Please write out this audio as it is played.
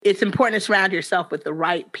It's important to surround yourself with the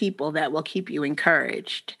right people that will keep you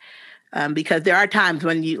encouraged. Because there are times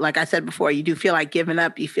when you, like I said before, you do feel like giving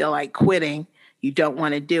up, you feel like quitting, you don't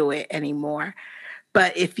want to do it anymore.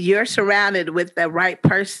 But if you're surrounded with the right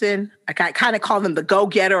person, like I kind of call them the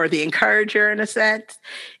go-getter or the encourager in a sense.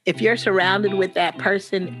 If you're surrounded with that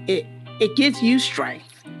person, it gives you strength.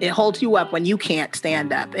 It holds you up when you can't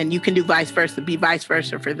stand up, and you can do vice versa, be vice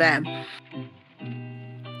versa for them.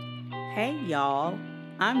 Hey, y'all.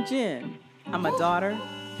 I'm Jen. I'm a daughter,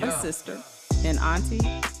 a sister, an auntie,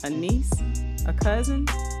 a niece, a cousin,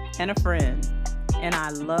 and a friend. And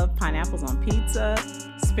I love pineapples on pizza,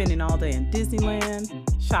 spending all day in Disneyland,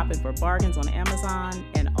 shopping for bargains on Amazon,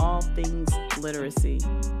 and all things literacy.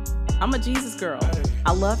 I'm a Jesus girl.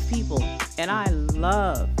 I love people, and I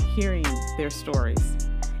love hearing their stories.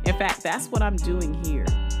 In fact, that's what I'm doing here,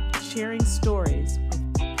 sharing stories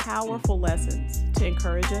with powerful lessons to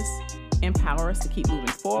encourage us, empower us to keep moving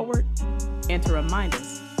forward, and to remind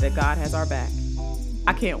us that God has our back.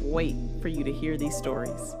 I can't wait for you to hear these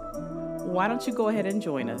stories. Why don't you go ahead and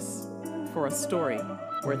join us for a story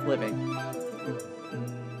worth living?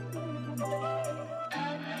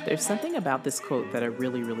 There's something about this quote that I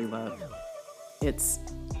really, really love. It's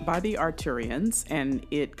by the Arturians, and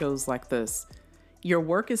it goes like this. Your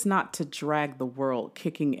work is not to drag the world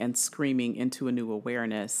kicking and screaming into a new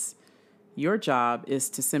awareness. Your job is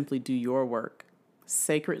to simply do your work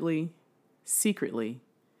sacredly, secretly,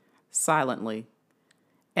 silently,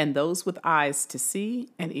 and those with eyes to see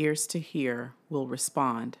and ears to hear will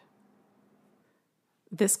respond.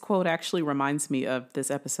 This quote actually reminds me of this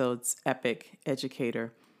episode's epic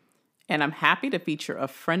educator, and I'm happy to feature a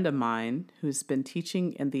friend of mine who's been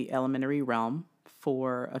teaching in the elementary realm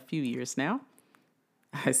for a few years now.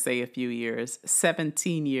 I say a few years,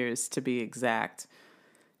 17 years to be exact.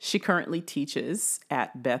 She currently teaches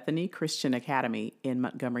at Bethany Christian Academy in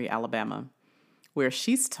Montgomery, Alabama, where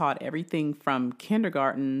she's taught everything from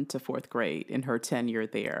kindergarten to fourth grade in her tenure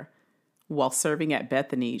there. While serving at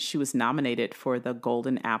Bethany, she was nominated for the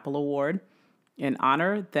Golden Apple Award, an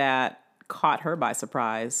honor that caught her by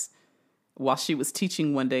surprise. While she was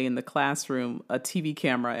teaching one day in the classroom, a TV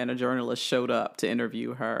camera and a journalist showed up to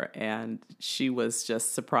interview her, and she was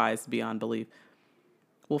just surprised beyond belief.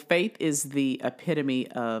 Well, Faith is the epitome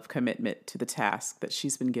of commitment to the task that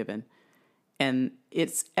she's been given. And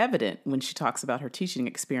it's evident when she talks about her teaching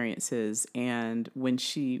experiences and when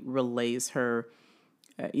she relays her,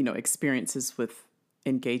 experiences with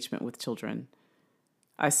engagement with children.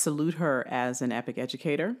 I salute her as an epic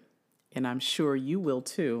educator, and I'm sure you will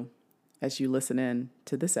too as you listen in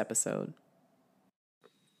to this episode.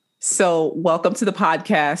 So welcome to the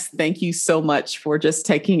podcast. Thank you so much for just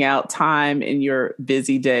taking out time in your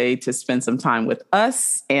busy day to spend some time with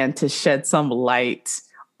us and to shed some light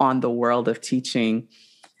on the world of teaching.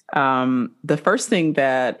 The first thing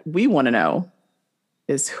that we want to know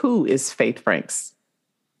is, who is Faith Franks?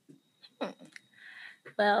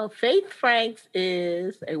 Well, Faith Franks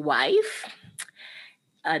is a wife,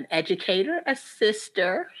 an educator, a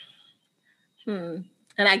sister,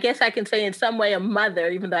 and I guess I can say in some way a mother,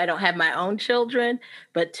 even though I don't have my own children,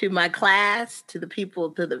 but to my class, to the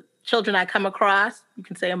people, to the children I come across, you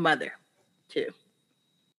can say a mother too.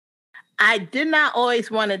 I did not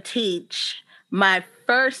always want to teach. I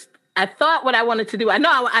thought what I wanted to do, I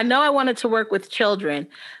know I wanted to work with children,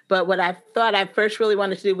 but what I thought I first really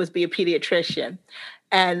wanted to do was be a pediatrician.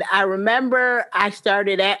 And I remember I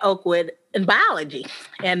started at Oakwood in biology,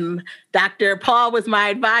 and Dr. Paul was my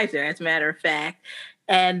advisor, as a matter of fact.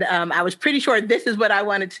 And I was pretty sure this is what I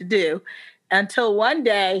wanted to do, until one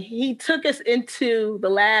day he took us into the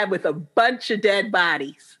lab with a bunch of dead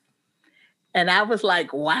bodies. And I was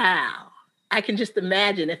like, wow, I can just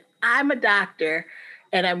imagine if I'm a doctor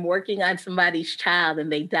and I'm working on somebody's child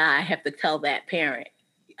and they die, I have to tell that parent,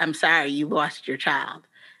 I'm sorry, you lost your child.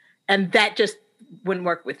 And that just wouldn't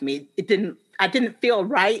work with me. I didn't feel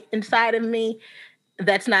right inside of me.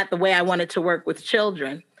 That's not the way I wanted to work with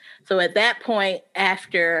children. So at that point,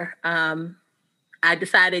 after I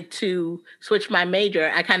decided to switch my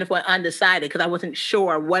major, I kind of went undecided because I wasn't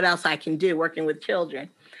sure what else I can do working with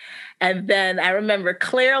children. And then I remember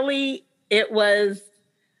clearly it was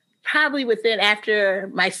probably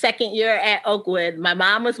after my second year at Oakwood, my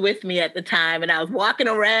mom was with me at the time, and I was walking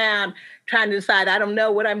around trying to decide, I don't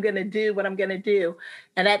know what I'm going to do.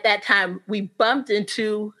 And at that time, we bumped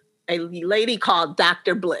into a lady called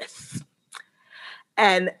Dr. Bliss.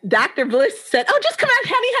 And Dr. Bliss said, oh, just come on,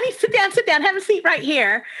 honey, sit down, have a seat right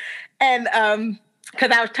here. And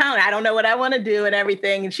because I was telling her, I don't know what I want to do and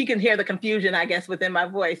everything. And she can hear the confusion, I guess, within my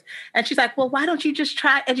voice. And she's like, well, why don't you just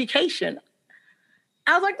try education?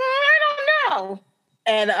 I was like, I don't know.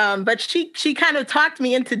 And but she kind of talked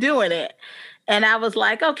me into doing it. And I was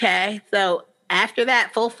like, okay. So after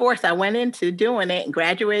that, full force, I went into doing it and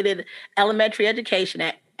graduated elementary education.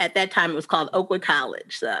 At that time, it was called Oakwood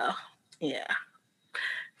College. So yeah.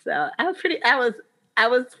 So I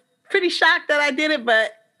was pretty shocked that I did it,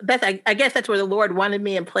 but I guess that's where the Lord wanted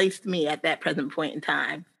me and placed me at that present point in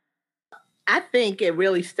time. I think it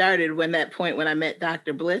really started when I met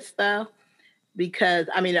Dr. Bliss, though, because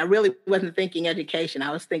I mean, I really wasn't thinking education.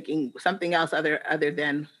 I was thinking something else other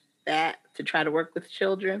than that, to try to work with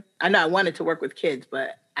children. I know I wanted to work with kids,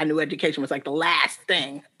 but I knew education was like the last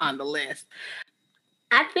thing on the list.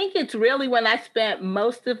 I think it's really when I spent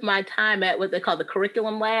most of my time at what they call the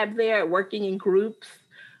curriculum lab there, working in groups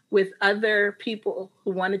with other people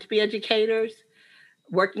who wanted to be educators,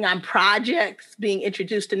 working on projects, being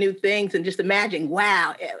introduced to new things, and just imagine,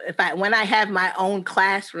 wow, when I have my own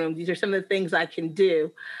classroom, these are some of the things I can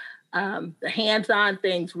do. The hands-on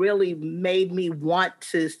things really made me want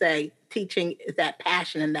to say teaching is that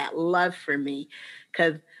passion and that love for me,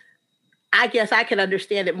 because I guess I could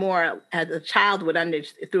understand it more as a child would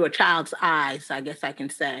understand, through a child's eyes, I guess I can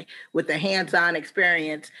say, with the hands-on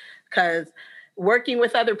experience, because working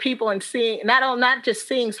with other people and seeing, not just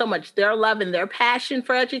seeing so much their love and their passion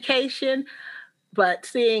for education, but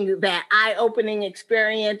seeing that eye-opening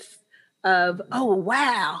experience of, oh,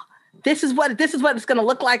 wow, this is what it's going to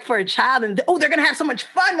look like for a child. And oh, they're going to have so much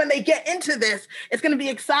fun when they get into this. It's going to be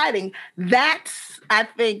exciting. I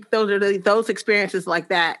think those experiences like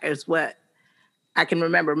that is what I can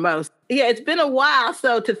remember most. Yeah, it's been a while.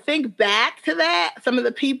 So to think back to that, some of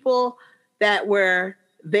the people that were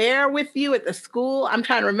there with you at the school, I'm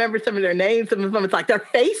trying to remember some of their names. Some of them, it's like their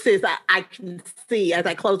faces I can see as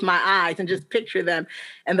I close my eyes and just picture them,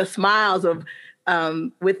 and the smiles of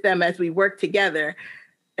with them as we work together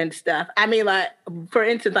and stuff. I mean, like, for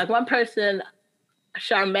instance, like one person,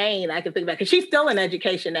 Charmaine, I can think about, because she's still in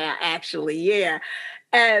education now, actually. Yeah.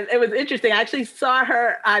 And it was interesting. I actually saw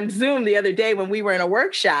her on Zoom the other day when we were in a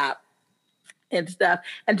workshop and stuff.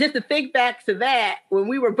 And just to think back to that, when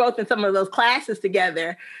we were both in some of those classes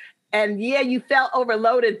together, and yeah, you felt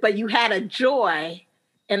overloaded, but you had a joy,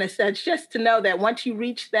 in a sense, just to know that once you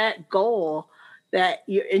reach that goal,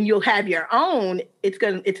 and you'll have your own, it's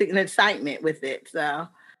an excitement with it. So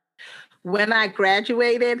when I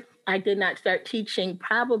graduated, I did not start teaching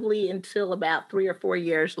probably until about 3 or 4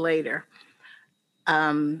 years later.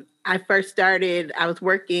 I was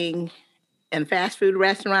working in fast food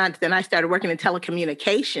restaurants. Then I started working in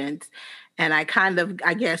telecommunications. And I kind of,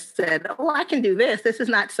 I guess, said, oh, I can do this. This is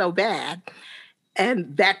not so bad.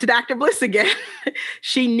 And back to Dr. Bliss again.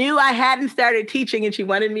 She knew I hadn't started teaching and she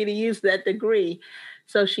wanted me to use that degree.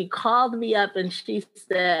 So she called me up and she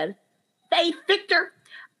said, Faith Victor,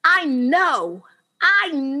 I know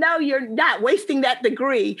you're not wasting that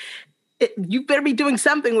degree. You better be doing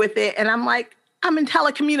something with it. And I'm like, I'm in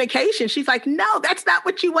telecommunications. She's like, no, that's not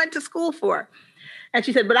what you went to school for. And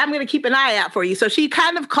she said, but I'm going to keep an eye out for you. So she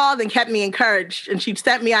kind of called and kept me encouraged. And she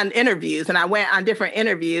sent me on interviews. And I went on different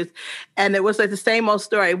interviews. And it was like the same old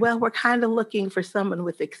story. Well, we're kind of looking for someone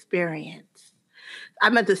with experience. I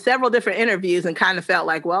went to several different interviews and kind of felt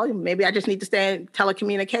like, well, maybe I just need to stay in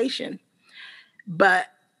telecommunication. But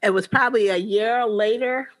it was probably a year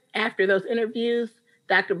later after those interviews,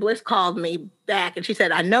 Dr. Bliss called me back and she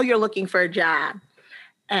said, I know you're looking for a job.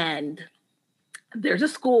 And there's a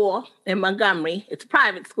school in Montgomery. It's a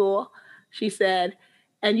private school. She said,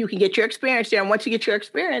 and you can get your experience there. And once you get your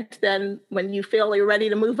experience, then when you feel you're ready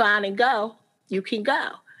to move on and go, you can go.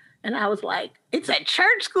 And I was like, it's a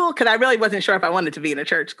church school? Because I really wasn't sure if I wanted to be in a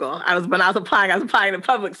church school. When I was applying to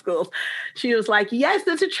public schools. She was like, yes,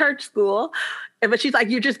 it's a church school. But she's like,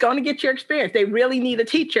 you're just going to get your experience. They really need a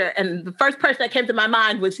teacher. And the first person that came to my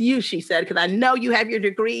mind was you, she said, because I know you have your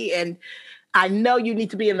degree and I know you need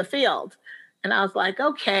to be in the field. And I was like,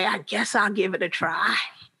 okay, I guess I'll give it a try.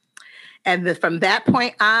 And from that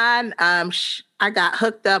point on, I got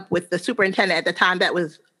hooked up with the superintendent at the time. That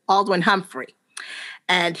was Aldwin Humphrey.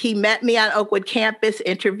 And he met me on Oakwood campus,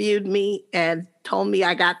 interviewed me, and told me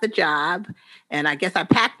I got the job. And I guess I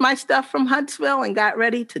packed my stuff from Huntsville and got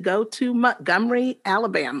ready to go to Montgomery,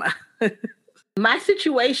 Alabama. My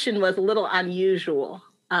situation was a little unusual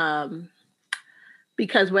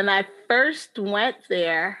because when I first went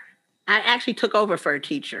there, I actually took over for a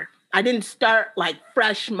teacher. I didn't start like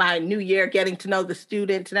fresh my new year, getting to know the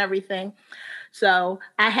students and everything. So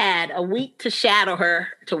I had a week to shadow her,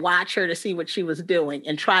 to watch her, to see what she was doing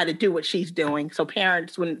and try to do what she's doing so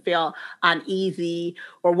parents wouldn't feel uneasy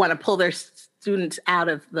or want to pull their students out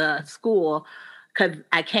of the school, because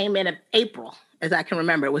I came in April, as I can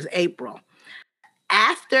remember. It was April.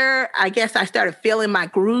 after I guess I started feeling my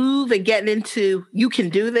groove and getting into, you can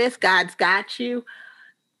do this, God's got you,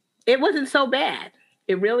 it wasn't so bad.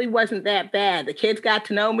 It really wasn't that bad. The kids got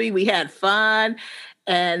to know me. We had fun.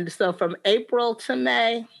 And so from April to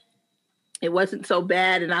May, it wasn't so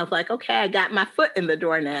bad. And I was like, okay, I got my foot in the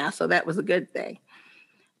door now. So that was a good thing.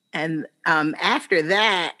 And after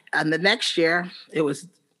that, the next year, it was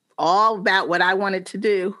all about what I wanted to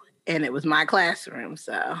do. And it was my classroom.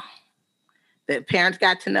 So the parents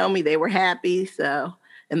got to know me. They were happy. So,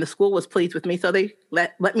 and the school was pleased with me. So they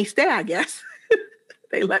let me stay, I guess.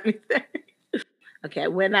 They let me stay. Okay,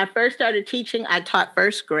 when I first started teaching, I taught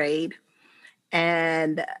first grade.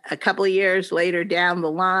 And a couple of years later down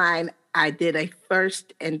the line, I did a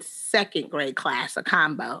first and second grade class, a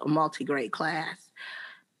combo, a multi-grade class.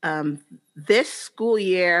 This school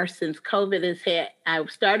year, since COVID has hit, I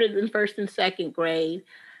started in first and second grade.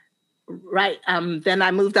 Right. Then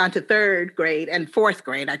I moved on to third grade and fourth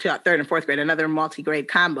grade. I taught third and fourth grade, another multi-grade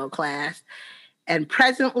combo class. And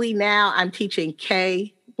presently now I'm teaching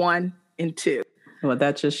K1 and 2. Well,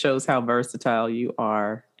 that just shows how versatile you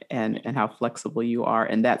are and how flexible you are.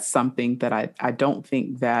 And that's something that I don't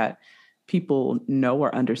think that people know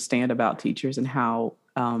or understand about teachers, and how,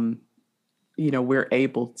 we're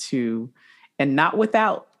able to, and not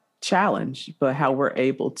without challenge, but how we're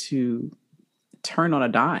able to turn on a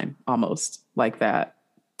dime almost like that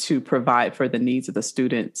to provide for the needs of the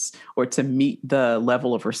students or to meet the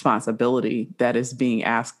level of responsibility that is being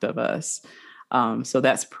asked of us. So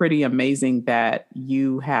that's pretty amazing that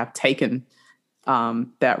you have taken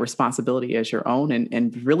that responsibility as your own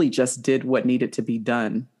and really just did what needed to be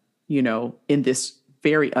done, in this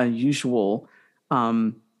very unusual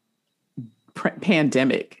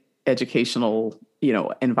pandemic educational,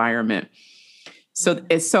 environment.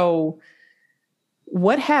 So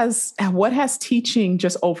what has teaching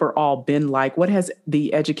just overall been like? What has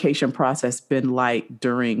the education process been like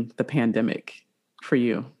during the pandemic for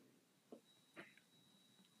you?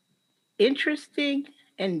 Interesting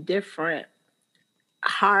and different,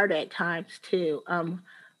 hard at times too.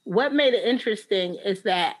 What made it interesting is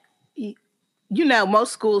that,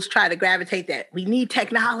 most schools try to gravitate that we need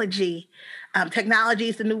technology. Technology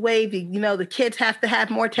is the new wave. The kids have to have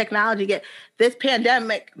more technology. This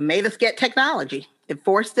pandemic made us get technology. It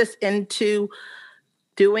forced us into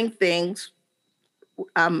doing things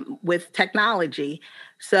with technology.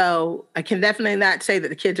 So I can definitely not say that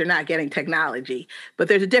the kids are not getting technology, but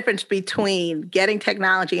there's a difference between getting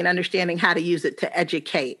technology and understanding how to use it to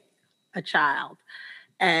educate a child.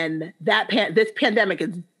 And this pandemic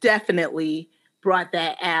has definitely brought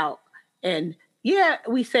that out. And yeah,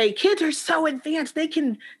 we say kids are so advanced. They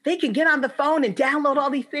can get on the phone and download all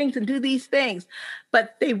these things and do these things,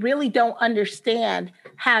 but they really don't understand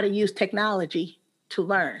how to use technology to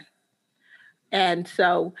learn. And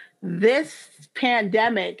so this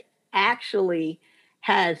pandemic actually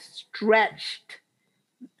has stretched,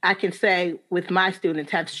 I can say with my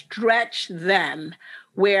students, have stretched them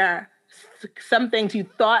where some things you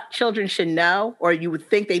thought children should know, or you would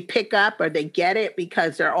think they pick up or they get it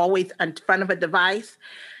because they're always in front of a device.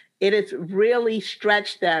 It has really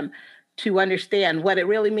stretched them to understand what it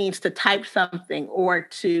really means to type something or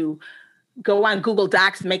to go on Google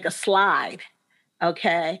Docs, make a slide,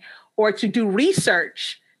 okay? Or to do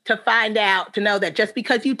research to find out, to know that just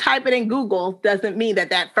because you type it in Google doesn't mean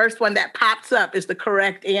that first one that pops up is the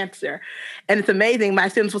correct answer. And it's amazing. My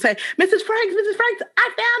students will say, Mrs. Franks, I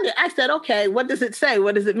found it. I said, okay, what does it say?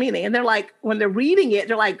 What does it mean? And they're like, when they're reading it,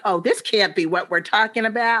 they're like, oh, this can't be what we're talking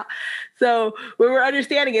about. So what we're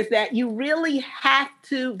understanding is that you really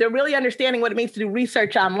they're really understanding what it means to do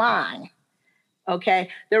research online. Okay.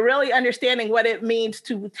 They're really understanding what it means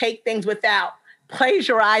to take things without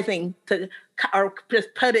plagiarizing or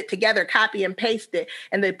just put it together, copy and paste it,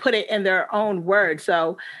 and they put it in their own words.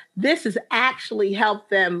 So this has actually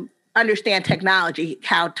helped them understand technology,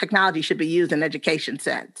 how technology should be used in education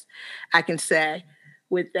sense, I can say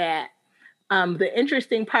with that. The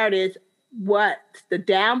interesting part is what the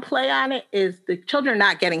downplay on it is the children are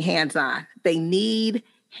not getting hands-on. They need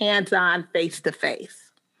hands-on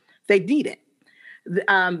face-to-face. They need it.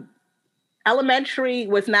 Elementary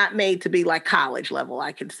was not made to be like college level,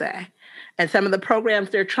 I can say. And some of the programs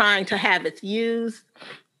they're trying to have it used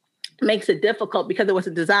makes it difficult because it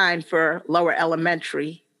wasn't designed for lower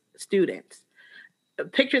elementary students.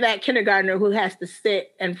 Picture that kindergartner who has to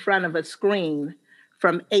sit in front of a screen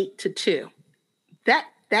from 8 to 2.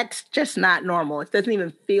 That's just not normal. It doesn't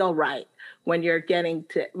even feel right when you're trying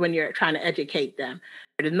to educate them.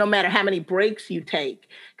 No matter how many breaks you take,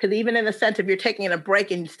 because even in the sense of you're taking a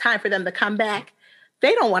break and it's time for them to come back,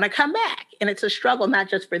 they don't want to come back. And it's a struggle, not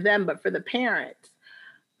just for them, but for the parents.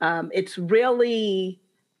 It's really,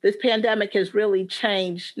 this pandemic has really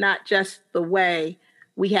changed not just the way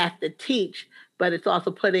we have to teach, but it's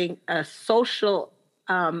also putting a social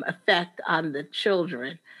effect on the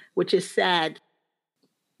children, which is sad.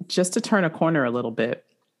 Just to turn a corner a little bit,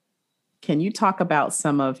 can you talk about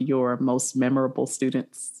some of your most memorable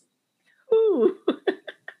students? Ooh.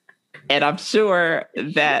 And I'm sure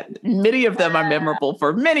that many of them are memorable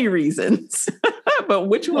for many reasons, but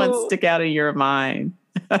which ones stick out in your mind?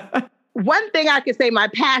 One thing I could say, my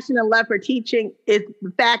passion and love for teaching is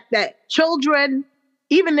the fact that children,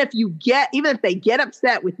 even if they get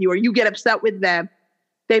upset with you or you get upset with them,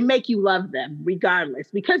 they make you love them regardless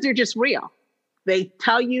because they're just real. They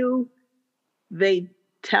tell you like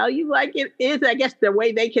it is, I guess, the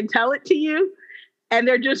way they can tell it to you. And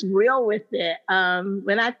they're just real with it.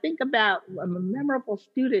 When I think about a memorable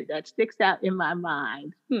student that sticks out in my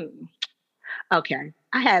mind, okay,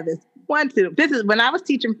 I had this one student. This is when I was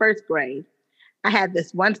teaching first grade. I had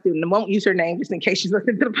this one student. I won't use her name just in case she's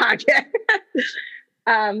listening to the podcast.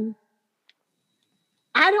 I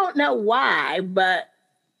don't know why, but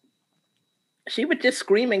she would just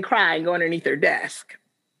scream and cry and go underneath her desk.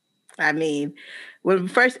 I mean, when we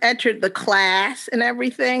first entered the class and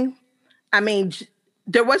everything, I mean,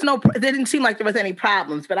 it didn't seem like there was any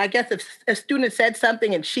problems, but I guess if a student said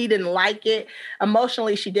something and she didn't like it,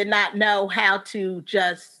 emotionally, she did not know how to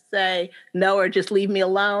just say no or just leave me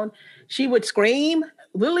alone. She would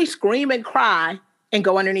literally scream and cry and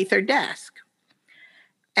go underneath her desk.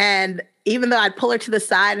 And even though I'd pull her to the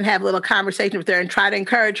side and have a little conversation with her and try to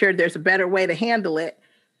encourage her, there's a better way to handle it,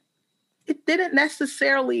 it didn't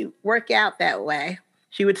necessarily work out that way.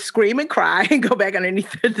 She would scream and cry and go back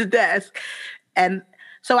underneath the desk. And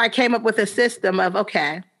so I came up with a system of,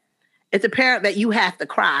 okay, it's apparent that you have to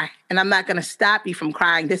cry, and I'm not going to stop you from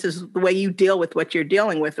crying. This is the way you deal with what you're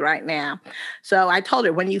dealing with right now. So I told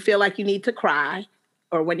her, when you feel like you need to cry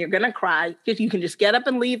or when you're going to cry, you can just get up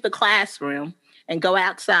and leave the classroom and go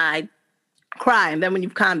outside, cry. And then when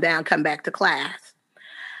you've calmed down, come back to class.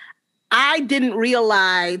 I didn't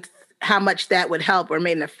realize how much that would help or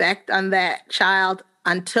made an effect on that child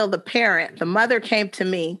until the mother came to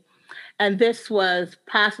me. And this was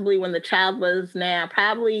possibly when the child was now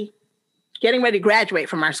probably getting ready to graduate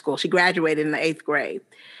from our school. She graduated in the 8th grade.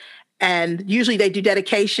 And usually they do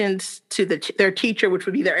dedications to their teacher, which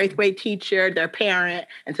would be their 8th grade teacher, their parent,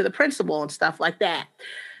 and to the principal and stuff like that.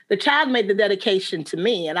 The child made the dedication to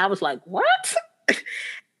me, and I was like, what?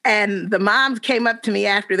 And the mom came up to me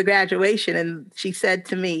after the graduation, and she said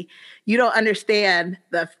to me, you don't understand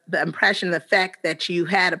the impression, the effect that you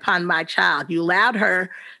had upon my child. You allowed her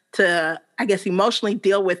to, I guess, emotionally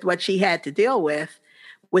deal with what she had to deal with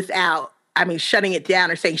without, shutting it down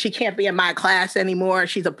or saying she can't be in my class anymore.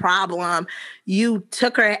 She's a problem. You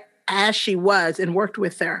took her as she was and worked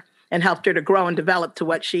with her and helped her to grow and develop to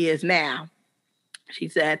what she is now. She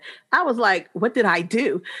said, I was like, what did I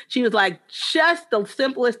do? She was like, just the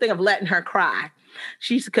simplest thing of letting her cry.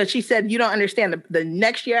 Because she said, you don't understand, the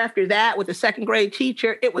next year after that with the 2nd grade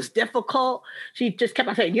teacher, it was difficult. She just kept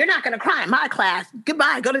on saying, you're not going to cry in my class.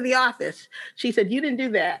 Goodbye, go to the office. She said, you didn't do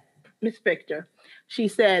that, Miss Victor. She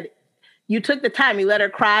said, you took the time, you let her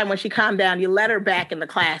cry. And when she calmed down, you let her back in the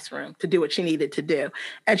classroom to do what she needed to do.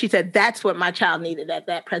 And she said, that's what my child needed at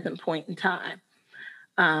that present point in time.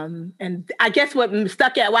 And I guess why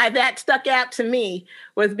that stuck out to me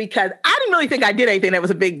was because I didn't really think I did anything that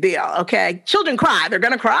was a big deal. Okay. Children cry, they're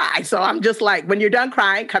going to cry. So I'm just like, when you're done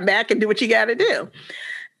crying, come back and do what you got to do.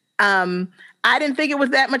 I didn't think it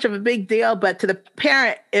was that much of a big deal, but to the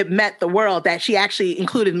parent, it meant the world that she actually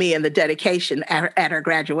included me in the dedication at her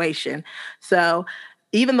graduation. So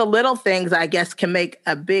even the little things, I guess, can make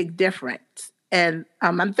a big difference. And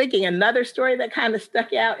I'm thinking another story that kind of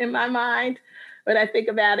stuck out in my mind. When I think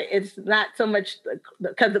about it, it's not so much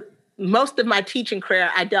because most of my teaching career,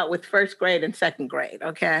 I dealt with 1st grade and 2nd grade,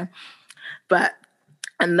 okay? But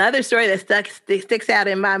another story that sticks out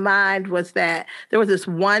in my mind was that there was this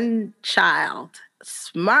one child,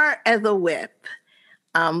 smart as a whip,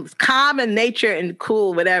 calm in nature and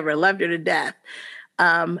cool, whatever, loved her to death.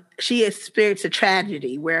 She experienced a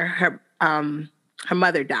tragedy where her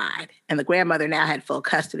mother died, and the grandmother now had full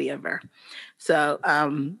custody of her. So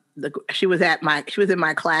she was in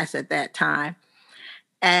my class at that time.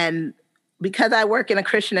 And because I work in a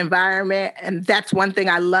Christian environment, and that's one thing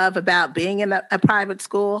I love about being in a private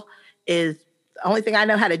school, is the only thing I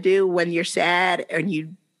know how to do when you're sad and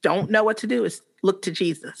you don't know what to do is look to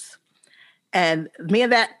Jesus. And me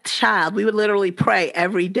and that child, we would literally pray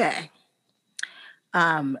every day.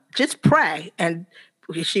 Just pray. And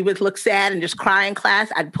she would look sad and just cry in class,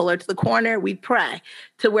 I'd pull her to the corner, we'd pray,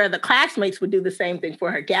 to where the classmates would do the same thing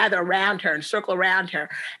for her, gather around her and circle around her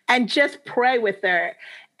and just pray with her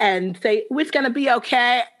and say, it's going to be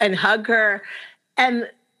okay, and hug her. And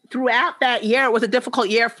throughout that year, it was a difficult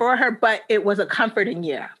year for her, but it was a comforting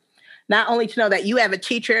year. Not only to know that you have a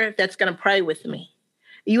teacher that's going to pray with me.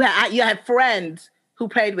 You have friends who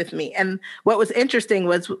prayed with me. And what was interesting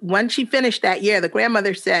was when she finished that year, the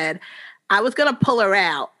grandmother said, I was going to pull her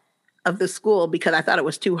out of the school because I thought it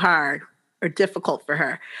was too hard or difficult for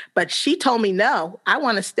her. But she told me, no, I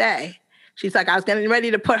want to stay. She's like, I was getting ready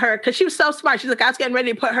to put her, because she was so smart. She's like, I was getting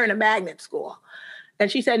ready to put her in a magnet school. And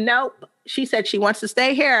she said, nope. She said she wants to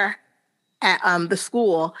stay here at the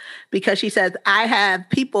school because she says, I have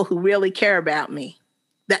people who really care about me.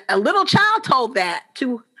 That a little child told that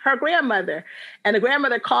to her grandmother. And the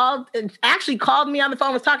grandmother called me on the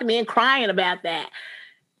phone, was talking to me and crying about that.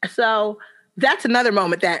 So that's another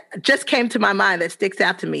moment that just came to my mind that sticks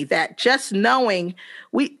out to me, that just knowing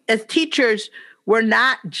we as teachers, we're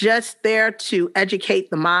not just there to educate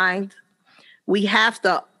the mind. We have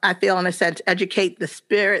to, I feel in a sense, educate the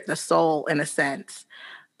spirit, the soul in a sense.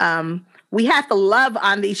 We have to love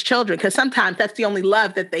on these children because sometimes that's the only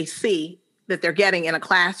love that they see that they're getting in a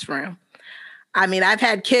classroom. I mean, I've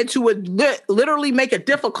had kids who would literally make it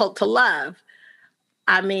difficult to love.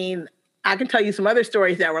 I mean, I can tell you some other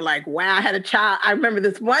stories that were like, wow, I had a child. I remember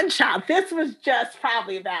this one child. This was just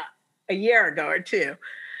probably about a year ago or two.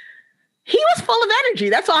 He was full of energy.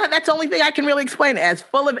 That's the only thing I can really explain it as,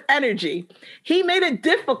 full of energy. He made it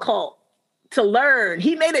difficult to learn.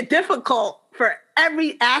 He made it difficult for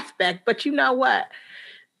every aspect. But you know what?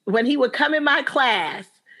 When he would come in my class,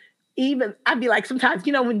 even I'd be like, sometimes,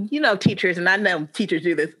 when teachers, and I know teachers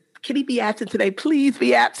do this, can he be absent today? Please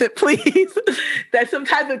be absent, please. That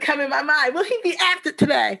sometimes would come in my mind. Will he be absent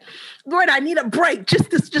today? Lord, I need a break.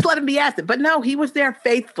 Just let him be absent. But no, he was there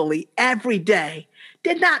faithfully every day.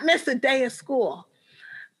 Did not miss a day of school.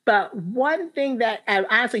 But one thing that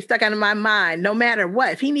honestly stuck out in my mind, no matter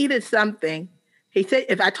what, if he needed something, he said,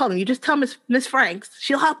 if I told him, you just tell Miss Franks,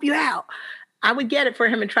 she'll help you out. I would get it for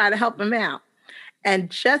him and try to help him out.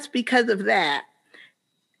 And just because of that,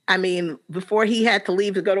 I mean, before he had to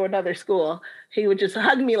leave to go to another school, he would just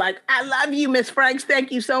hug me like, I love you, Miss Franks.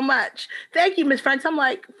 Thank you so much. Thank you, Miss Franks. I'm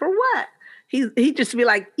like, for what? He'd just be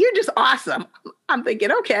like, you're just awesome. I'm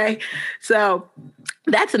thinking, okay. So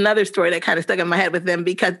that's another story that kind of stuck in my head with him,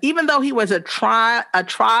 because even though he was a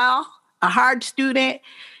hard student,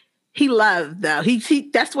 he loved, though.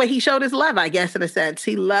 That's the way he showed his love, I guess, in a sense.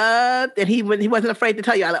 He loved, and he wasn't afraid to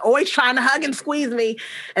tell you. I was always trying to hug and squeeze me.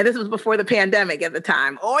 And this was before the pandemic at the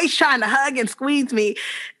time. Always trying to hug and squeeze me.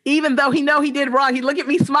 Even though he did wrong, he'd look at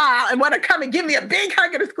me, smile, and want to come and give me a big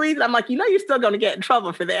hug and a squeeze. And I'm like, you're still going to get in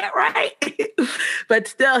trouble for that, right? But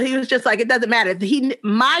still, he was just like, it doesn't matter.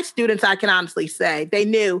 My students, I can honestly say, they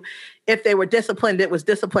knew if they were disciplined, it was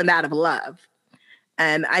disciplined out of love.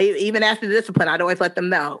 And even after the discipline, I'd always let them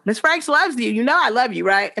know, Miss Franks loves you. I love you,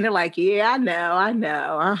 right? And they're like, yeah, I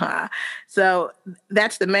know. Uh-huh. So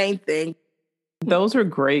that's the main thing. Those are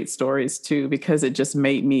great stories, too, because it just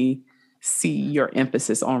made me see your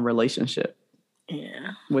emphasis on relationship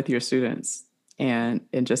with your students and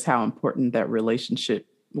just how important that relationship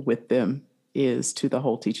with them is to the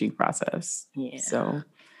whole teaching process. Yeah. So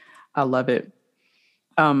I love it.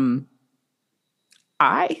 I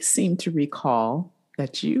seem to recall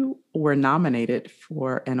that you were nominated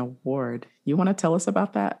for an award. You want to tell us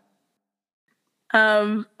about that?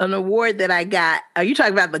 An award that I got. Are you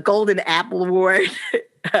talking about the Golden Apple Award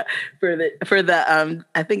for the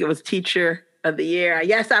I think it was Teacher of the Year?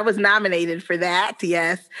 Yes, I was nominated for that.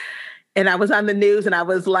 Yes. And I was on the news and I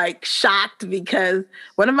was like shocked because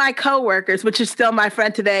one of my coworkers, which is still my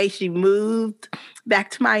friend today, she moved back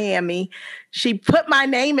to Miami. She put my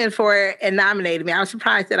name in for it and nominated me. I was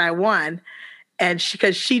surprised that I won. And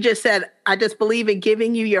because she just said, I just believe in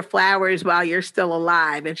giving you your flowers while you're still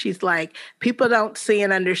alive. And she's like, people don't see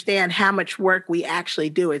and understand how much work we actually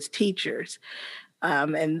do as teachers.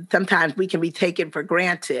 And sometimes we can be taken for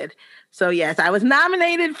granted. So yes, I was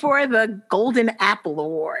nominated for the Golden Apple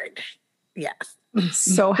Award. Yes.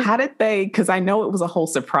 So how did they, because I know it was a whole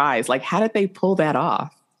surprise, like how did they pull that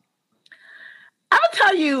off? I would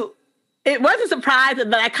tell you, it was a surprise,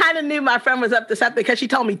 but I kind of knew my friend was up to something because she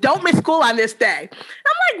told me, don't miss school on this day.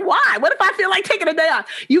 I'm like, why? What if I feel like taking a day off?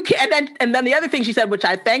 You can't. And then the other thing she said, which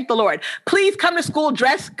I thank the Lord, please come to school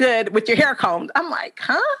dressed good with your hair combed. I'm like,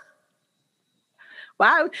 huh?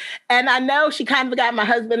 Wow. And I know she kind of got my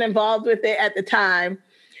husband involved with it at the time.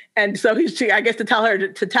 And so I guess to tell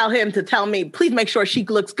him to tell me, please make sure she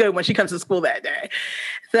looks good when she comes to school that day.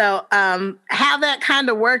 So how that kind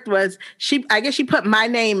of worked was I guess she put my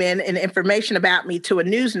name in and information about me to a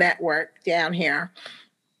news network down here.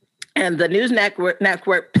 And the news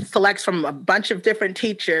network selects from a bunch of different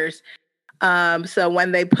teachers. So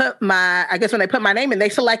when they put my name in, they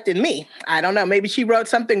selected me. I don't know, maybe she wrote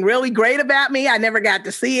something really great about me. I never got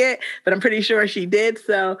to see it, but I'm pretty sure she did.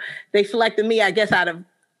 So they selected me, I guess, out of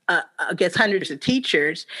hundreds of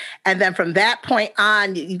teachers. And then from that point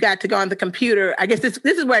on, you got to go on the computer. I guess this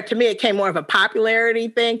is where, to me, it came more of a popularity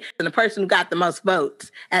thing. And the person who got the most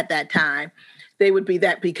votes at that time, they would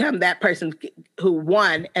become that person who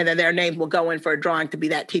won, and then their names will go in for a drawing to be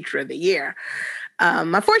that teacher of the year.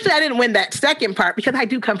 Unfortunately, I didn't win that second part because I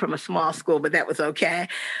do come from a small school, but that was okay.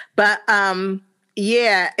 But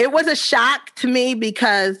it was a shock to me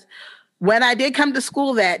because when I did come to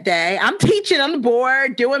school that day, I'm teaching on the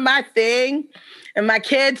board, doing my thing, and my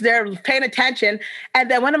kids, they're paying attention. And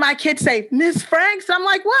then one of my kids say, "Miss Franks," I'm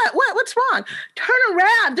like, what's wrong? Turn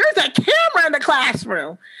around. There's a camera in the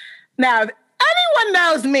classroom. Now, anyone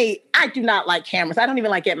knows me, I do not like cameras. I don't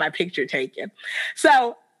even like getting my picture taken.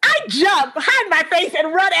 So I jump, hide my face,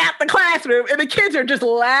 and run out the classroom. And the kids are just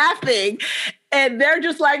laughing. And they're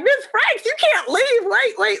just like, "Miss Franks, you can't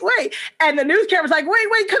leave. Wait. And the news camera's like,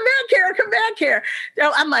 wait, come back here.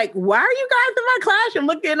 So I'm like, why are you guys in my classroom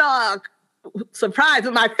looking all surprised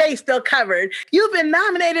with my face still covered? You've been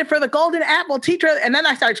nominated for the Golden Apple Teacher. And then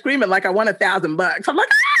I start screaming like I won $1,000. I'm like,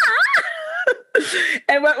 ah!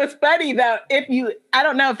 And what was funny though, I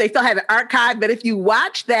don't know if they still have it archived, but if you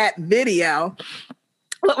watch that video,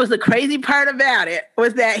 what was the crazy part about it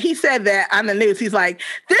was that he said that on the news. He's like,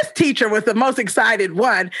 "This teacher was the most excited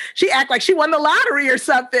one. She acted like she won the lottery or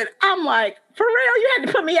something." I'm like, for real? You had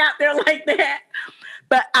to put me out there like that?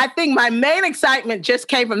 But I think my main excitement just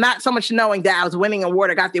came from not so much knowing that I was winning an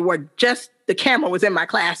award or got the award, just the camera was in my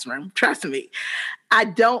classroom. Trust me. I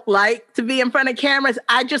don't like to be in front of cameras.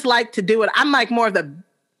 I just like to do it. I'm like more of the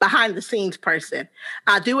behind the scenes person.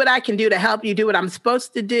 I'll do what I can do to help you do what I'm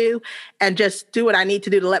supposed to do and just do what I need to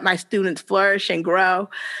do to let my students flourish and grow.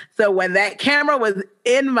 So when that camera was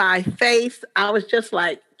in my face, I was just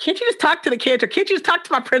like, can't you just talk to the kids or can't you just talk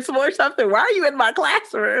to my principal or something? Why are you in my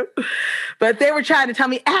classroom? But they were trying to tell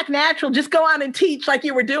me, act natural, just go on and teach like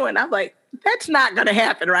you were doing. I'm like, that's not going to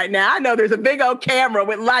happen right now. I know there's a big old camera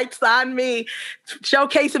with lights on me,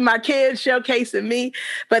 showcasing my kids, showcasing me.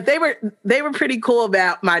 But they were pretty cool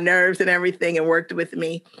about my nerves and everything and worked with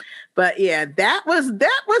me. But yeah, that was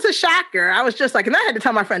a shocker. I was just like, and I had to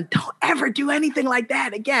tell my friend, don't ever do anything like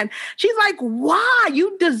that again. She's like, why?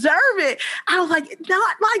 You deserve it. I was like,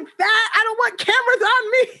 not like that. I don't want cameras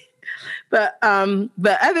on me.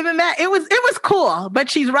 But other than that, it was cool. But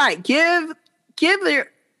she's right. Give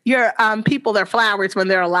your people their flowers when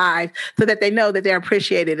they're alive so that they know that they're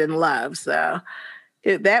appreciated and loved. So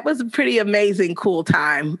that was a pretty amazing, cool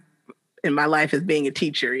time in my life as being a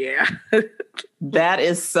teacher. Yeah. That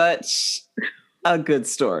is such a good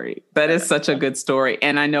story. That is such a good story.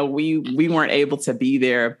 And I know we weren't able to be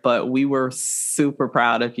there, but we were super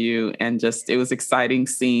proud of you. And just, it was exciting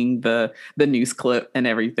seeing the news clip and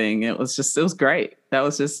everything. It was great. That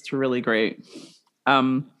was just really great.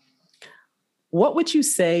 What would you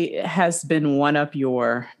say has been one of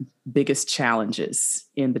your biggest challenges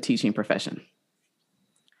in the teaching profession?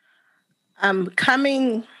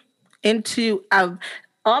 Coming into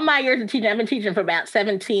all my years of teaching, I've been teaching for about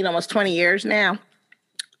 17, almost 20 years now.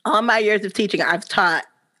 All my years of teaching, I've taught,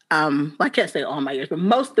 I can't say all my years, but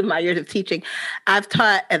most of my years of teaching, I've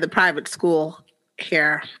taught at the private school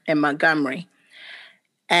here in Montgomery.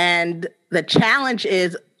 And the challenge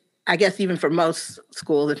is, I guess even for most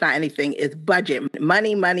schools, if not anything, is budget.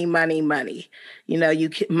 Money. You know,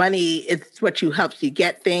 money is what helps you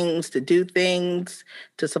get things, to do things,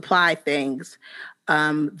 to supply things.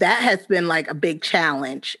 That has been like a big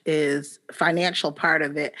challenge, is financial part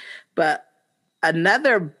of it. But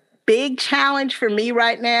another big challenge for me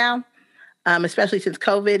right now, especially since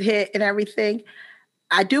COVID hit and everything,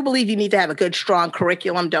 I do believe you need to have a good, strong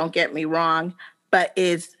curriculum, don't get me wrong, but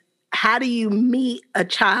is how do you meet a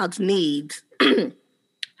child's needs?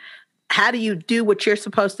 How do you do what you're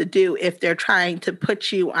supposed to do if they're trying to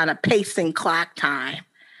put you on a pacing clock time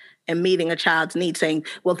and meeting a child's needs, saying,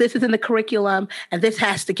 well, this is in the curriculum and this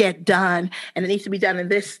has to get done and it needs to be done in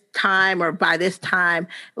this time or by this time,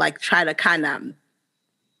 like try to kind of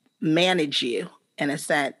manage you in a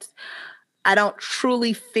sense. I don't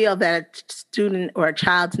truly feel that a student or a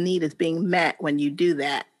child's need is being met when you do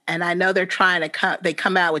that. And I know they're trying to they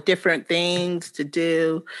come out with different things to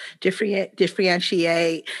do,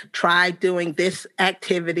 differentiate, try doing this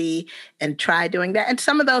activity and try doing that. And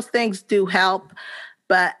some of those things do help,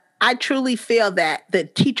 but I truly feel that the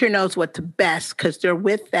teacher knows what's best because they're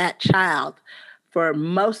with that child for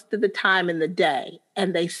most of the time in the day,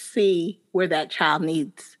 and they see where that child's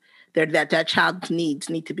needs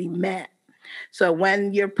need to be met. So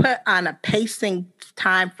when you're put on a pacing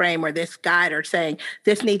time frame or this guide or saying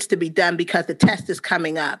this needs to be done because the test is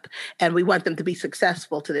coming up and we want them to be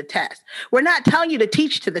successful to the test, we're not telling you to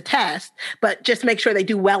teach to the test, but just make sure they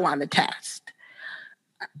do well on the test.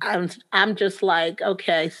 I'm just like,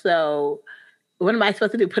 okay, so what am I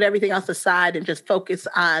supposed to do? Put everything else aside and just focus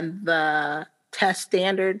on the test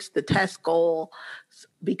standards, the test goal,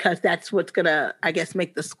 because that's what's going to, I guess,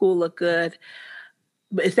 make the school look good.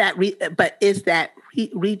 Is that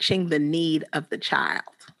reaching the need of the child?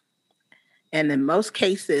 And in most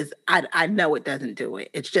cases, I know it doesn't do it.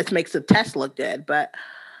 It just makes the test look good. But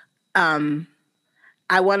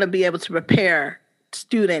I want to be able to prepare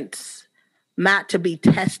students not to be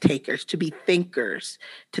test takers, to be thinkers,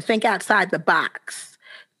 to think outside the box,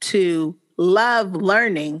 to love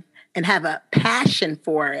learning and have a passion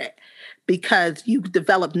for it because you've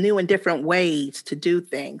developed new and different ways to do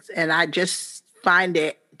things. And I just find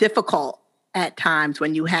it difficult at times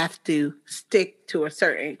when you have to stick to a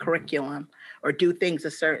certain curriculum or do things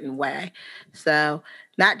a certain way. So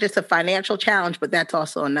not just a financial challenge, but that's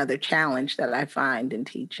also another challenge that I find in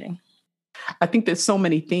teaching. I think there's so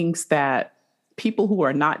many things that people who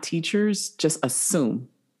are not teachers just assume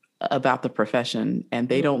about the profession, and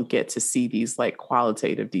they don't get to see these like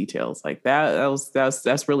qualitative details like that.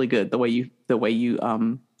 That's really good the way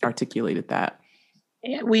you articulated that.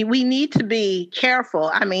 Yeah, we need to be careful.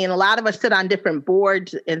 I mean, a lot of us sit on different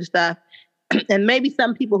boards and stuff, and maybe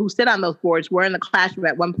some people who sit on those boards were in the classroom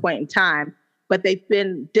at one point in time, but they've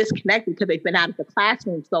been disconnected because they've been out of the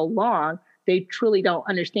classroom so long, they truly don't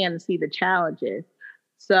understand and see the challenges.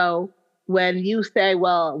 So when you say,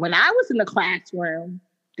 well, when I was in the classroom,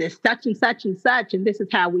 there's such and such and such, and this is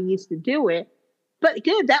how we used to do it. But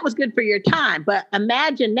good, that was good for your time. But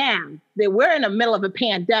imagine now that we're in the middle of a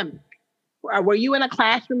pandemic. Were you in a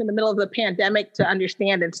classroom in the middle of the pandemic to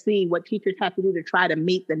understand and see what teachers have to do to try to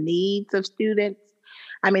meet the needs of students?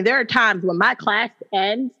 I mean, there are times when my class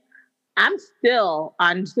ends, I'm still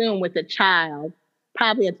on Zoom with a child,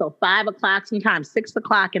 probably until 5 o'clock, sometimes 6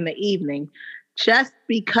 o'clock in the evening, just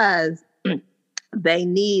because they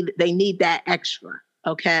need that extra,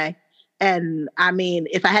 okay? And I mean,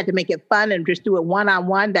 if I had to make it fun and just do it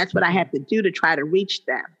one-on-one, that's what I have to do to try to reach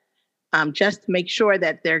them, just to make sure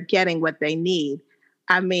that they're getting what they need.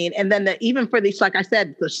 I mean, and then even for these, like I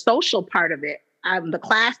said, the social part of it, the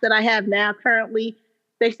class that I have now currently,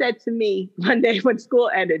 they said to me one day when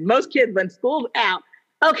school ended, most kids, when school's out,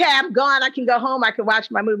 okay, I'm gone, I can go home, I can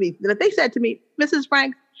watch my movies. But they said to me, Mrs.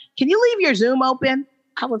 Franks, can you leave your Zoom open?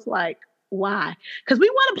 I was like, why? Because we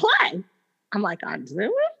want to play. I'm like, on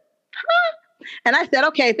Zoom? Huh? And I said,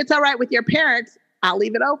 okay, if it's all right with your parents, I'll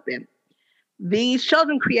leave it open. These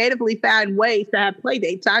children creatively found ways to have play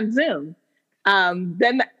dates on Zoom.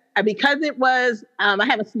 Then because it was, I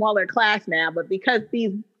have a smaller class now, but because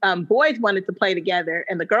these boys wanted to play together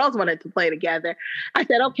and the girls wanted to play together, I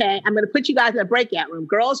said, okay, I'm going to put you guys in a breakout room.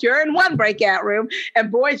 Girls, you're in one breakout room,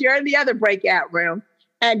 and boys, you're in the other breakout room,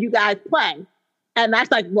 and you guys play. And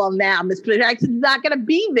that's like, well, now Ms. Jackson's not going to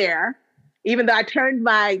be there, even though I turned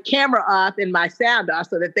my camera off and my sound off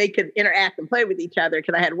so that they could interact and play with each other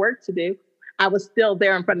because I had work to do. I was still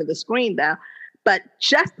there in front of the screen, though. But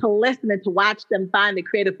just to listen and to watch them find the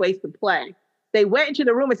creative ways to play. They went into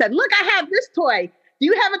the room and said, look, I have this toy. Do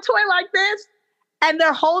you have a toy like this? And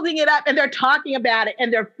they're holding it up and they're talking about it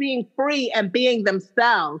and they're being free and being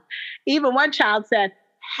themselves. Even one child said,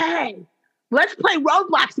 hey, let's play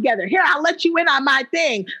Roblox together. Here, I'll let you in on my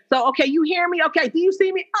thing. So, okay, you hear me? Okay, do you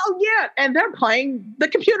see me? Oh, yeah. And they're playing the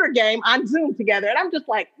computer game on Zoom together. And I'm just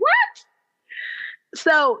like, what?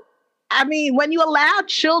 So, I mean, when you allow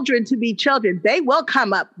children to be children, they will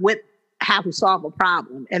come up with how to solve a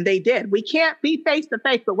problem. And they did. We can't be face to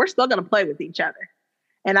face, but we're still going to play with each other.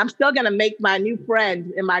 And I'm still going to make my new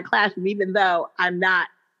friends in my classroom, even though I'm not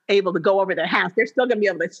able to go over their house. They're still going to be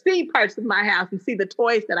able to see parts of my house and see the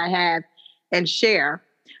toys that I have and share.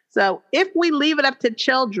 So if we leave it up to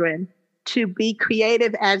children to be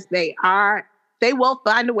creative as they are, they will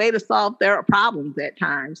find a way to solve their problems at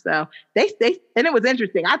times. So they and it was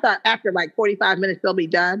interesting. I thought after like 45 minutes, they'll be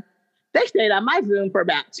done. They stayed on my Zoom for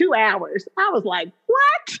about 2 hours. I was like,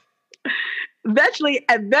 what? Eventually,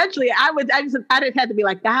 I just had to be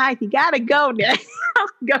like, guys, you got to go now.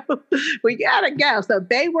 go. We gotta go. So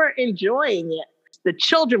they were enjoying it. The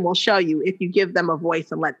children will show you if you give them a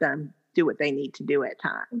voice and let them do what they need to do at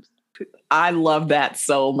times. I love that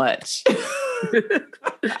so much.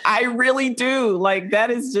 I really do. Like that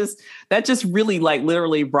just really like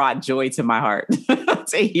literally brought joy to my heart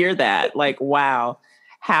to hear that. Like, wow,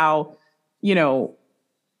 how, because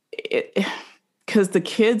the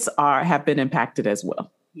kids have been impacted as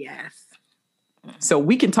well. Yes. So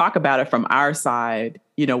we can talk about it from our side,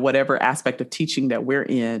 whatever aspect of teaching that we're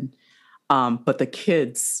in. But the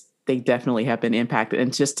kids, they definitely have been impacted.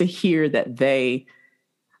 And just to hear that they,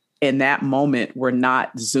 in that moment, were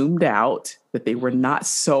not zoomed out, that they were not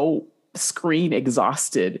so screen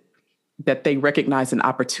exhausted, that they recognized an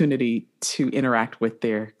opportunity to interact with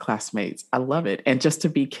their classmates. I love it. And just to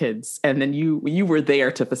be kids. And then you were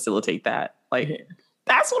there to facilitate that. Like,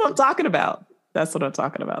 that's what I'm talking about. That's what I'm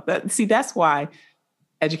talking about. That's why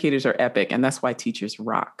educators are epic. And that's why teachers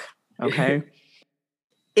rock. Okay.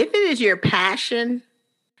 If it is your passion,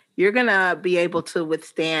 you're going to be able to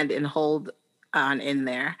withstand and hold on in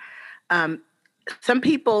there. Some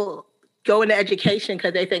people go into education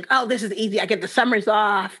because they think, oh, this is easy. I get the summers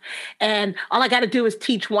off and all I got to do is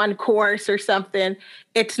teach one course or something.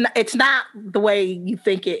 It's not the way you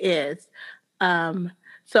think it is.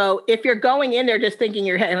 So if you're going in there just thinking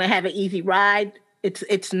you're going to have an easy ride,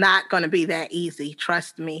 it's not going to be that easy.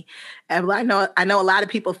 Trust me. And I know a lot of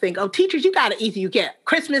people think, oh, teachers, you got it easy. You get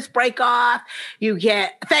Christmas break off, you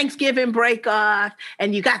get Thanksgiving break off,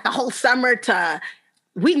 and you got the whole summer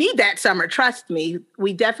we need that summer. Trust me.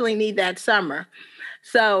 We definitely need that summer.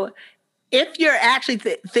 So if you're actually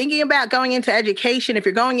thinking about going into education, if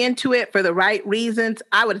you're going into it for the right reasons,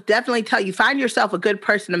 I would definitely tell you, find yourself a good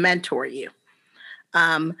person to mentor you.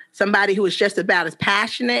 Somebody who is just about as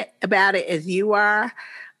passionate about it as you are.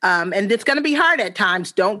 And it's going to be hard at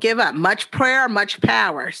times. Don't give up. Much prayer, much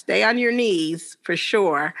power. Stay on your knees for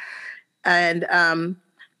sure. And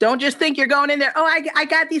don't just think you're going in there, oh, I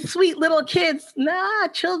got these sweet little kids. Nah,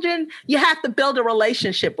 children, you have to build a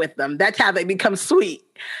relationship with them. That's how they become sweet.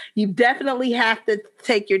 You definitely have to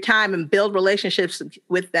take your time and build relationships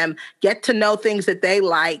with them, get to know things that they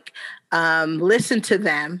like, listen to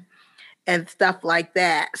them and stuff like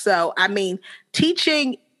that. So, I mean,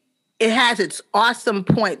 teaching, it has its awesome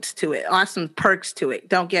points to it, awesome perks to it.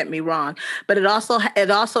 Don't get me wrong. But it also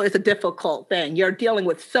is a difficult thing. You're dealing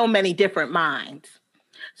with so many different minds,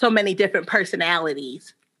 so many different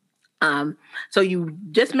personalities. So you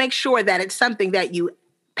just make sure that it's something that you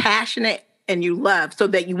passionate and you love so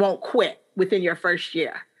that you won't quit within your first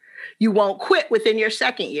year. You won't quit within your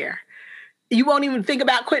second year. You won't even think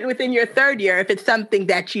about quitting within your third year if it's something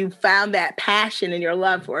that you found that passion and your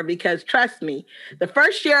love for, because trust me, the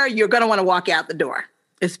first year, you're going to want to walk out the door,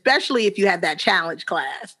 especially if you have that challenge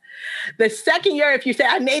class. The second year, if you say,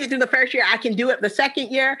 I made it through the first year, I can do it the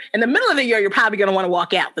second year. In the middle of the year, you're probably going to want to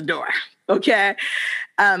walk out the door. Okay.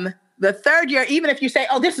 The third year, even if you say,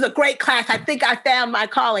 oh, this is a great class, I think I found my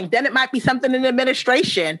calling, then it might be something in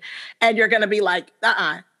administration. And you're going to be like,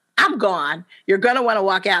 I'm gone. You're going to want to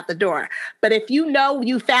walk out the door. But if you know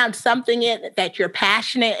you found something in it that you're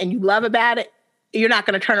passionate and you love about it, you're not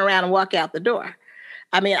going to turn around and walk out the door.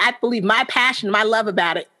 I mean, I believe my passion, my love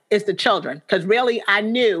about it is the children. Because really, I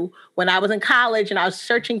knew when I was in college and I was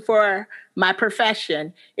searching for my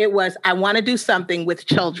profession, it was, I want to do something with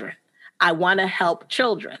children. I want to help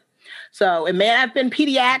children. So it may not have been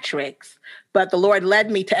pediatrics, but the Lord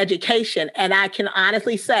led me to education. And I can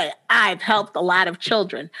honestly say I've helped a lot of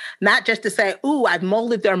children, not just to say, ooh, I've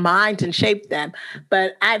molded their minds and shaped them,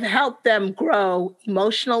 but I've helped them grow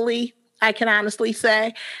emotionally, I can honestly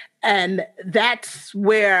say. And that's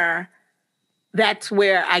where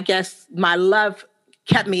I guess my love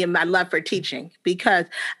kept me in my love for teaching, because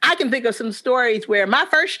I can think of some stories where my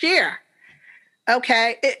first year,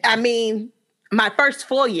 my first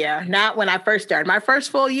full year, not when I first started, my first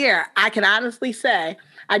full year, I can honestly say,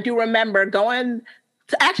 I do remember going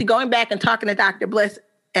back and talking to Dr. Bliss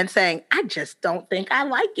and saying, I just don't think I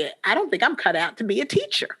like it. I don't think I'm cut out to be a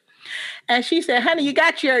teacher. And she said, honey, you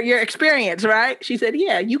got your experience, right? She said,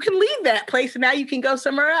 yeah, you can leave that place and now you can go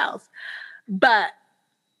somewhere else. But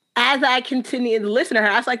as I continued to listen to her,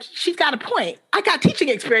 I was like, she's got a point. I got teaching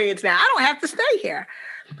experience now. I don't have to stay here.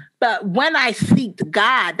 But when I seeked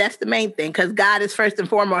God, that's the main thing, because God is first and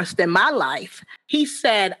foremost in my life. He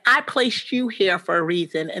said, I placed you here for a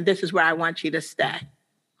reason, and this is where I want you to stay.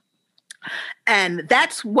 And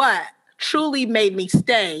that's what truly made me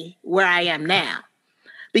stay where I am now.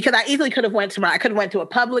 Because I easily could have went somewhere. I could have went to a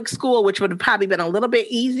public school, which would have probably been a little bit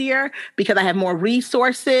easier because I have more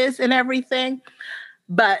resources and everything.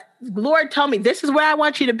 But Lord told me, this is where I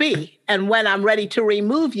want you to be. And when I'm ready to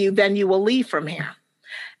remove you, then you will leave from here.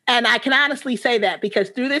 And I can honestly say that because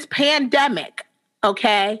through this pandemic,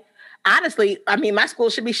 okay, honestly, I mean, my school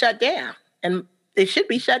should be shut down and it should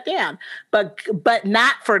be shut down, but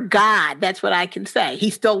not for God. That's what I can say. He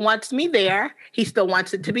still wants me there. He still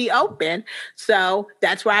wants it to be open. So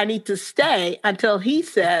that's where I need to stay until he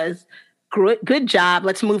says, good job.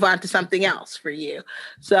 Let's move on to something else for you.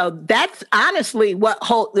 So that's honestly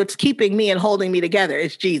what's keeping me and holding me together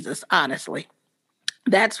is Jesus, honestly.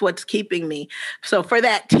 That's what's keeping me. So for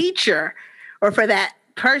that teacher or for that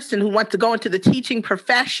person who wants to go into the teaching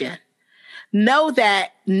profession, know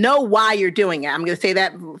why you're doing it. I'm going to say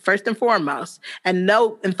that first and foremost, and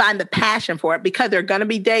find the passion for it, because there are going to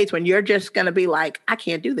be days when you're just going to be like, I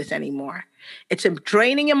can't do this anymore. It's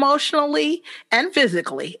draining emotionally and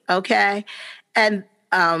physically. Okay. And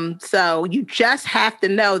so you just have to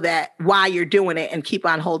know that why you're doing it and keep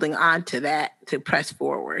on holding on to that to press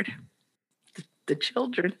forward. The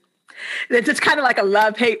children. It's kind of like a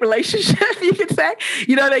love-hate relationship, you could say.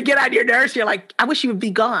 They get on your nerves. You're like, I wish you would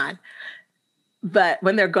be gone. But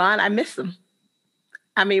when they're gone, I miss them.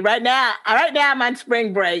 I mean, right now I'm on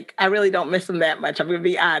spring break. I really don't miss them that much. I'm going to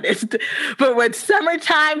be honest. But when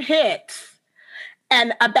summertime hits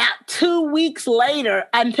and about 2 weeks later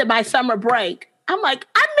into my summer break, I'm like,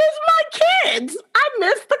 I miss my kids. I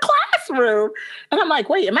miss the classroom. And I'm like,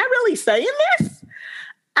 wait, am I really saying this?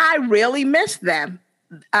 I really miss them.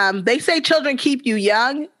 They say children keep you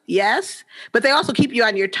young, yes, but they also keep you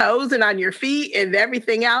on your toes and on your feet and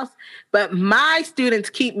everything else. But my students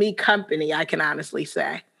keep me company, I can honestly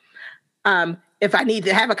say. If I need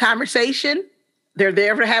to have a conversation, they're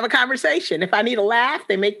there to have a conversation. If I need a laugh,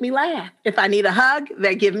 they make me laugh. If I need a hug,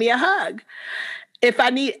 they give me a hug. If I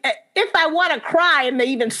want to cry and they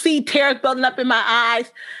even see tears building up in my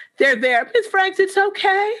eyes, they're there. Ms. Franks, it's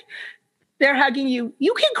okay. They're hugging you.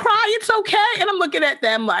 You can cry. It's okay. And I'm looking at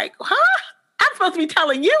them like, huh? I'm supposed to be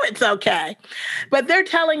telling you it's okay. But they're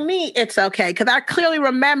telling me it's okay. Because I clearly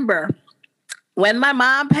remember when my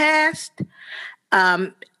mom passed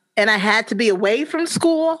and I had to be away from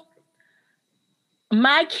school,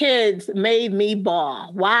 my kids made me bawl.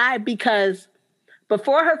 Why? Because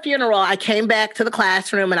before her funeral, I came back to the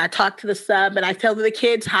classroom and I talked to the sub and I told the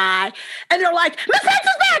kids hi. And they're like, Miss Franks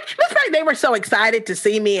is back! Miss Franks! They were so excited to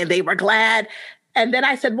see me and they were glad. And then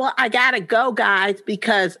I said, well, I got to go, guys,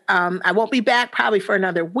 because I won't be back probably for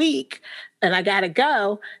another week. And I got to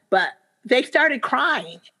go. But they started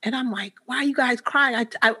crying. And I'm like, why are you guys crying?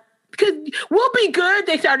 Because we'll be good.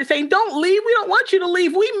 They started saying, don't leave. We don't want you to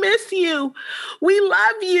leave. We miss you. We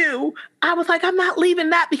love you. I was like, I'm not leaving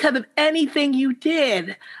that because of anything you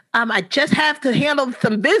did. I just have to handle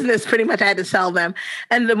some business, pretty much I had to tell them.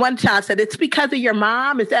 And the one child said, it's because of your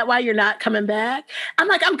mom. Is that why you're not coming back? I'm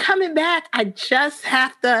like, I'm coming back. I just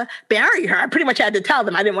have to bury her. I pretty much had to tell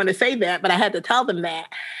them. I didn't want to say that, but I had to tell them that.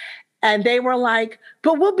 And they were like,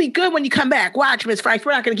 but we'll be good when you come back. Watch, Ms. Franks,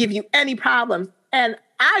 we're not going to give you any problems. And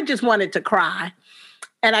I just wanted to cry.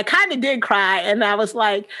 And I kind of did cry. And I was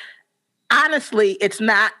like, honestly, it's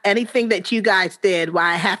not anything that you guys did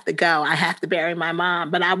why I have to go. I have to bury my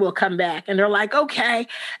mom, but I will come back. And they're like, okay.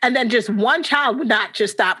 And then just one child would not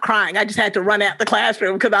just stop crying. I just had to run out the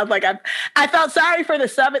classroom because I was like, I felt sorry for the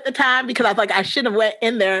sub at the time because I was like, I should have went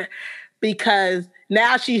in there because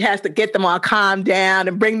now she has to get them all calmed down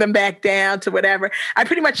and bring them back down to whatever. I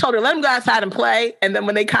pretty much told her, let them go outside and play. And then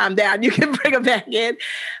when they calm down, you can bring them back in.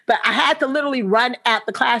 But I had to literally run out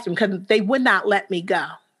the classroom because they would not let me go.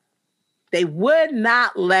 They would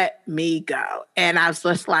not let me go. And I was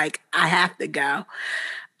just like, I have to go.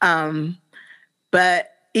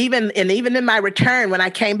 But even in my return, when I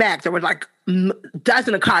came back, there were like a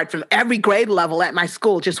dozen of cards from every grade level at my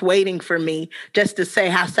school just waiting for me just to say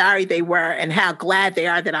how sorry they were and how glad they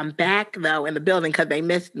are that I'm back, though, in the building because they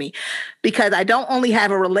missed me. Because I don't only have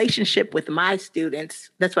a relationship with my students.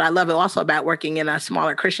 That's what I love also about working in a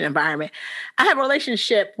smaller Christian environment. I have a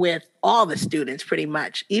relationship with all the students pretty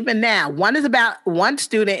much. Even now, one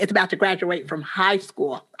student is about to graduate from high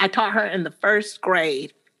school. I taught her in the first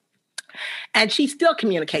grade. And she still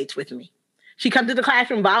communicates with me. She comes to the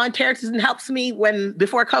classroom, volunteers and helps me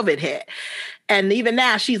before COVID hit. And even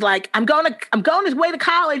now she's like, I'm going this way to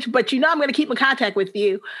college, but I'm going to keep in contact with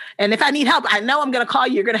you. And if I need help, I know I'm going to call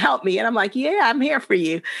you. You're going to help me. And I'm like, yeah, I'm here for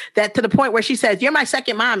you. That to the point where she says, you're my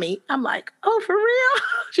second mommy. I'm like, oh, for real?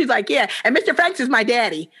 She's like, yeah. And Mr. Franks is my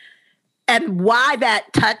daddy. And why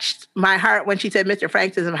that touched my heart when she said Mr.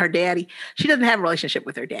 Franks is her daddy, she doesn't have a relationship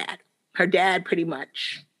with her dad. Her dad pretty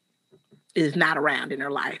much is not around in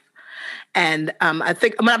her life. And I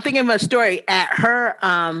think when I'm thinking of a story at her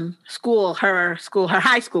school, her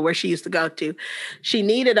high school where she used to go to, she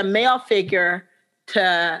needed a male figure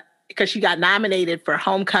because she got nominated for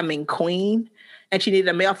homecoming queen, and she needed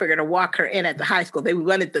a male figure to walk her in at the high school. They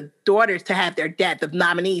wanted the daughters to have the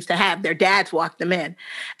nominees to have their dads walk them in.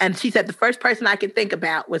 And she said, the first person I could think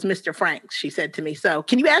about was Mr. Franks. She said to me, so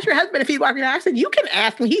can you ask your husband if he's walking out? I said, you can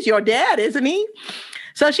ask him. He's your dad, isn't he?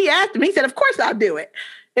 So she asked him. He said, of course I'll do it.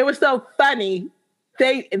 It was so funny.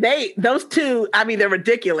 Those two, I mean, they're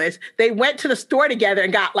ridiculous. They went to the store together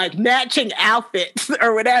and got like matching outfits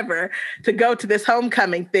or whatever to go to this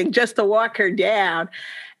homecoming thing just to walk her down.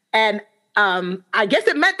 And I guess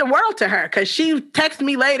it meant the world to her because she texted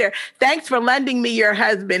me later, thanks for lending me your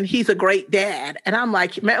husband. He's a great dad. And I'm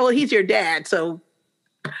like, well, he's your dad. So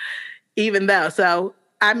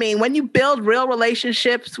I mean, when you build real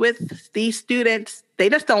relationships with these students, they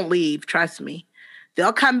just don't leave. Trust me.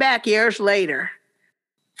 They'll come back years later.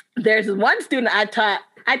 There's one student I taught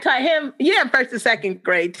him, first and second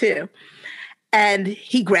grade too. And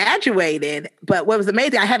he graduated. But what was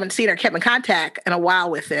amazing, I haven't seen or kept in contact in a while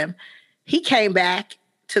with him. He came back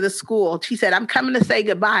to the school. She said, I'm coming to say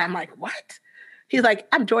goodbye. I'm like, what? He's like,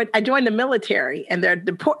 I joined the military and they're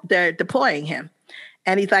deploying him.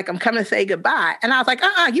 And he's like, I'm coming to say goodbye. And I was like,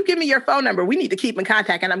 you give me your phone number. We need to keep in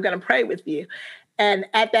contact and I'm going to pray with you. And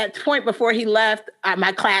at that point, before he left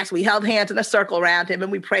my class, we held hands in a circle around him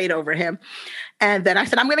and we prayed over him. And then I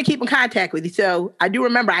said, I'm going to keep in contact with you. So I do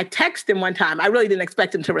remember I texted him one time. I really didn't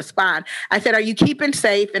expect him to respond. I said, are you keeping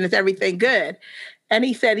safe and is everything good? And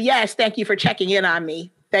he said, yes, thank you for checking in on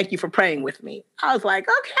me. Thank you for praying with me. I was like,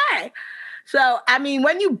 okay. So, I mean,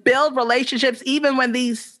 when you build relationships, even when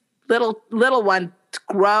these little ones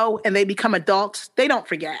grow and they become adults, they don't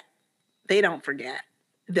forget. They don't forget.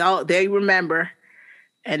 They remember.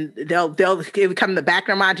 And they'll come in the back of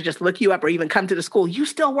their mind to just look you up or even come to the school. You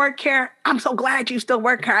still work here? I'm so glad you still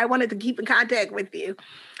work here. I wanted to keep in contact with you.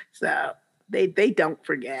 So they don't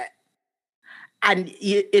forget. And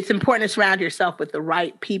it's important to surround yourself with the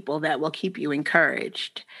right people that will keep you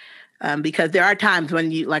encouraged. Because there are times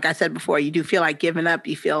when you, like I said before, you do feel like giving up.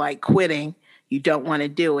 You feel like quitting. You don't want to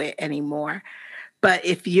do it anymore. But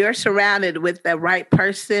if you're surrounded with the right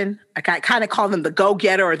person, like I kind of call them the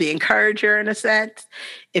go-getter or the encourager in a sense,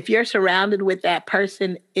 if you're surrounded with that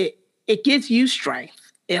person, it gives you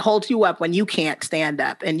strength. It holds you up when you can't stand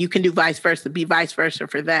up, and you can do vice versa, be vice versa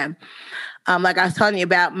for them. Like I was telling you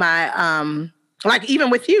about my, like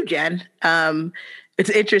even with you, Jen,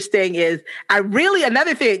 it's interesting is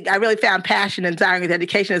another thing I really found passion and desire in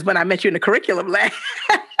education is when I met you in the curriculum lab.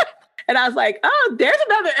 And I was like, oh, there's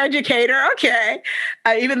another educator. Okay.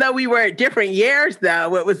 Even though we were at different years, though,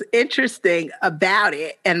 what was interesting about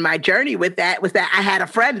it and my journey with that was that I had a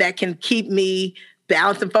friend that can keep me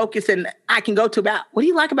balanced and focused. And I can go to about, what do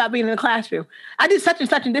you like about being in the classroom? I did such and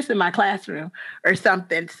such and this in my classroom or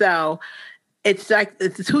something. So it's like,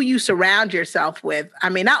 it's who you surround yourself with. I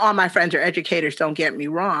mean, not all my friends are educators, don't get me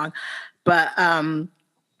wrong. But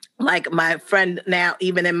like my friend now,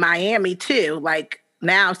 even in Miami too, like,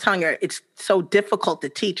 now I was telling her it's so difficult to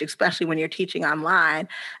teach, especially when you're teaching online.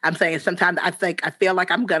 I'm saying sometimes I feel like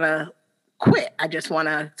I'm going to quit. I just want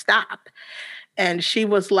to stop. And she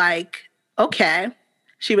was like, okay.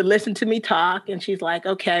 She would listen to me talk and she's like,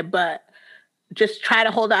 okay, but just try to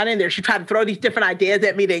hold on in there. She tried to throw these different ideas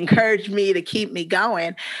at me to encourage me to keep me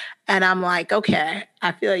going. And I'm like, okay,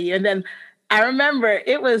 I feel you. And then I remember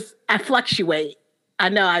I fluctuate. I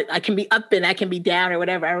know I can be up and I can be down or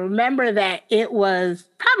whatever. I remember that it was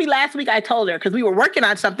probably last week I told her because we were working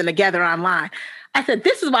on something together online. I said,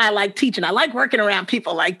 this is why I like teaching. I like working around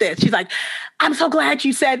people like this. She's like, I'm so glad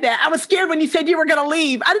you said that. I was scared when you said you were going to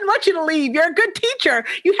leave. I didn't want you to leave. You're a good teacher.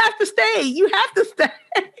 You have to stay. You have to stay.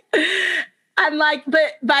 I'm like,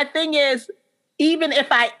 but my thing is, even if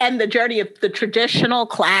I end the journey of the traditional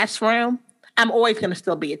classroom, I'm always going to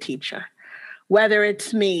still be a teacher. Whether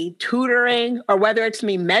it's me tutoring or whether it's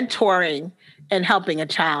me mentoring and helping a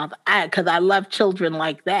child, because I love children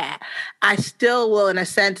like that, I still will, in a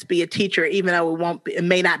sense, be a teacher, even though it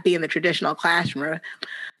may not be in the traditional classroom.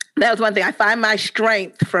 That was one thing. I find my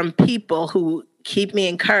strength from people who keep me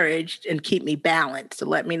encouraged and keep me balanced to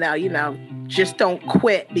let me know, just don't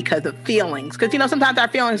quit because of feelings. Because, sometimes our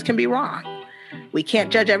feelings can be wrong. We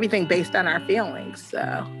can't judge everything based on our feelings.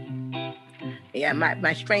 So yeah,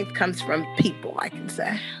 my strength comes from people, I can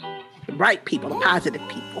say. The right people, the positive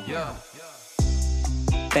people. Yeah.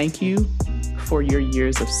 Thank you for your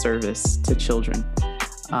years of service to children.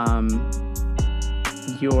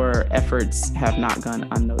 Your efforts have not gone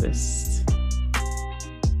unnoticed.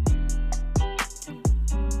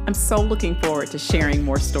 I'm so looking forward to sharing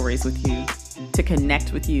more stories with you, to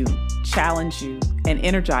connect with you, challenge you, and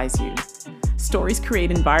energize you. Stories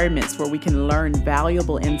create environments where we can learn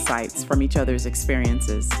valuable insights from each other's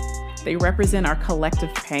experiences. They represent our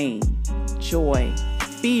collective pain, joy,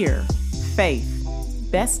 fear, faith,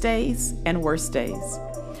 best days and worst days.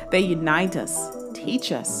 They unite us,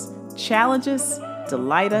 teach us, challenge us,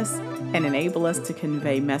 delight us, and enable us to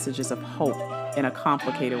convey messages of hope in a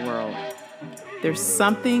complicated world. There's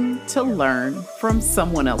something to learn from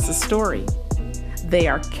someone else's story. They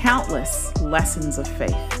are countless lessons of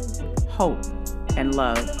faith, hope, and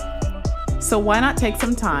love. So why not take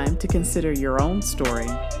some time to consider your own story,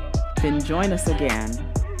 then join us again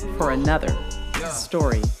for another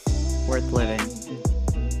story worth living.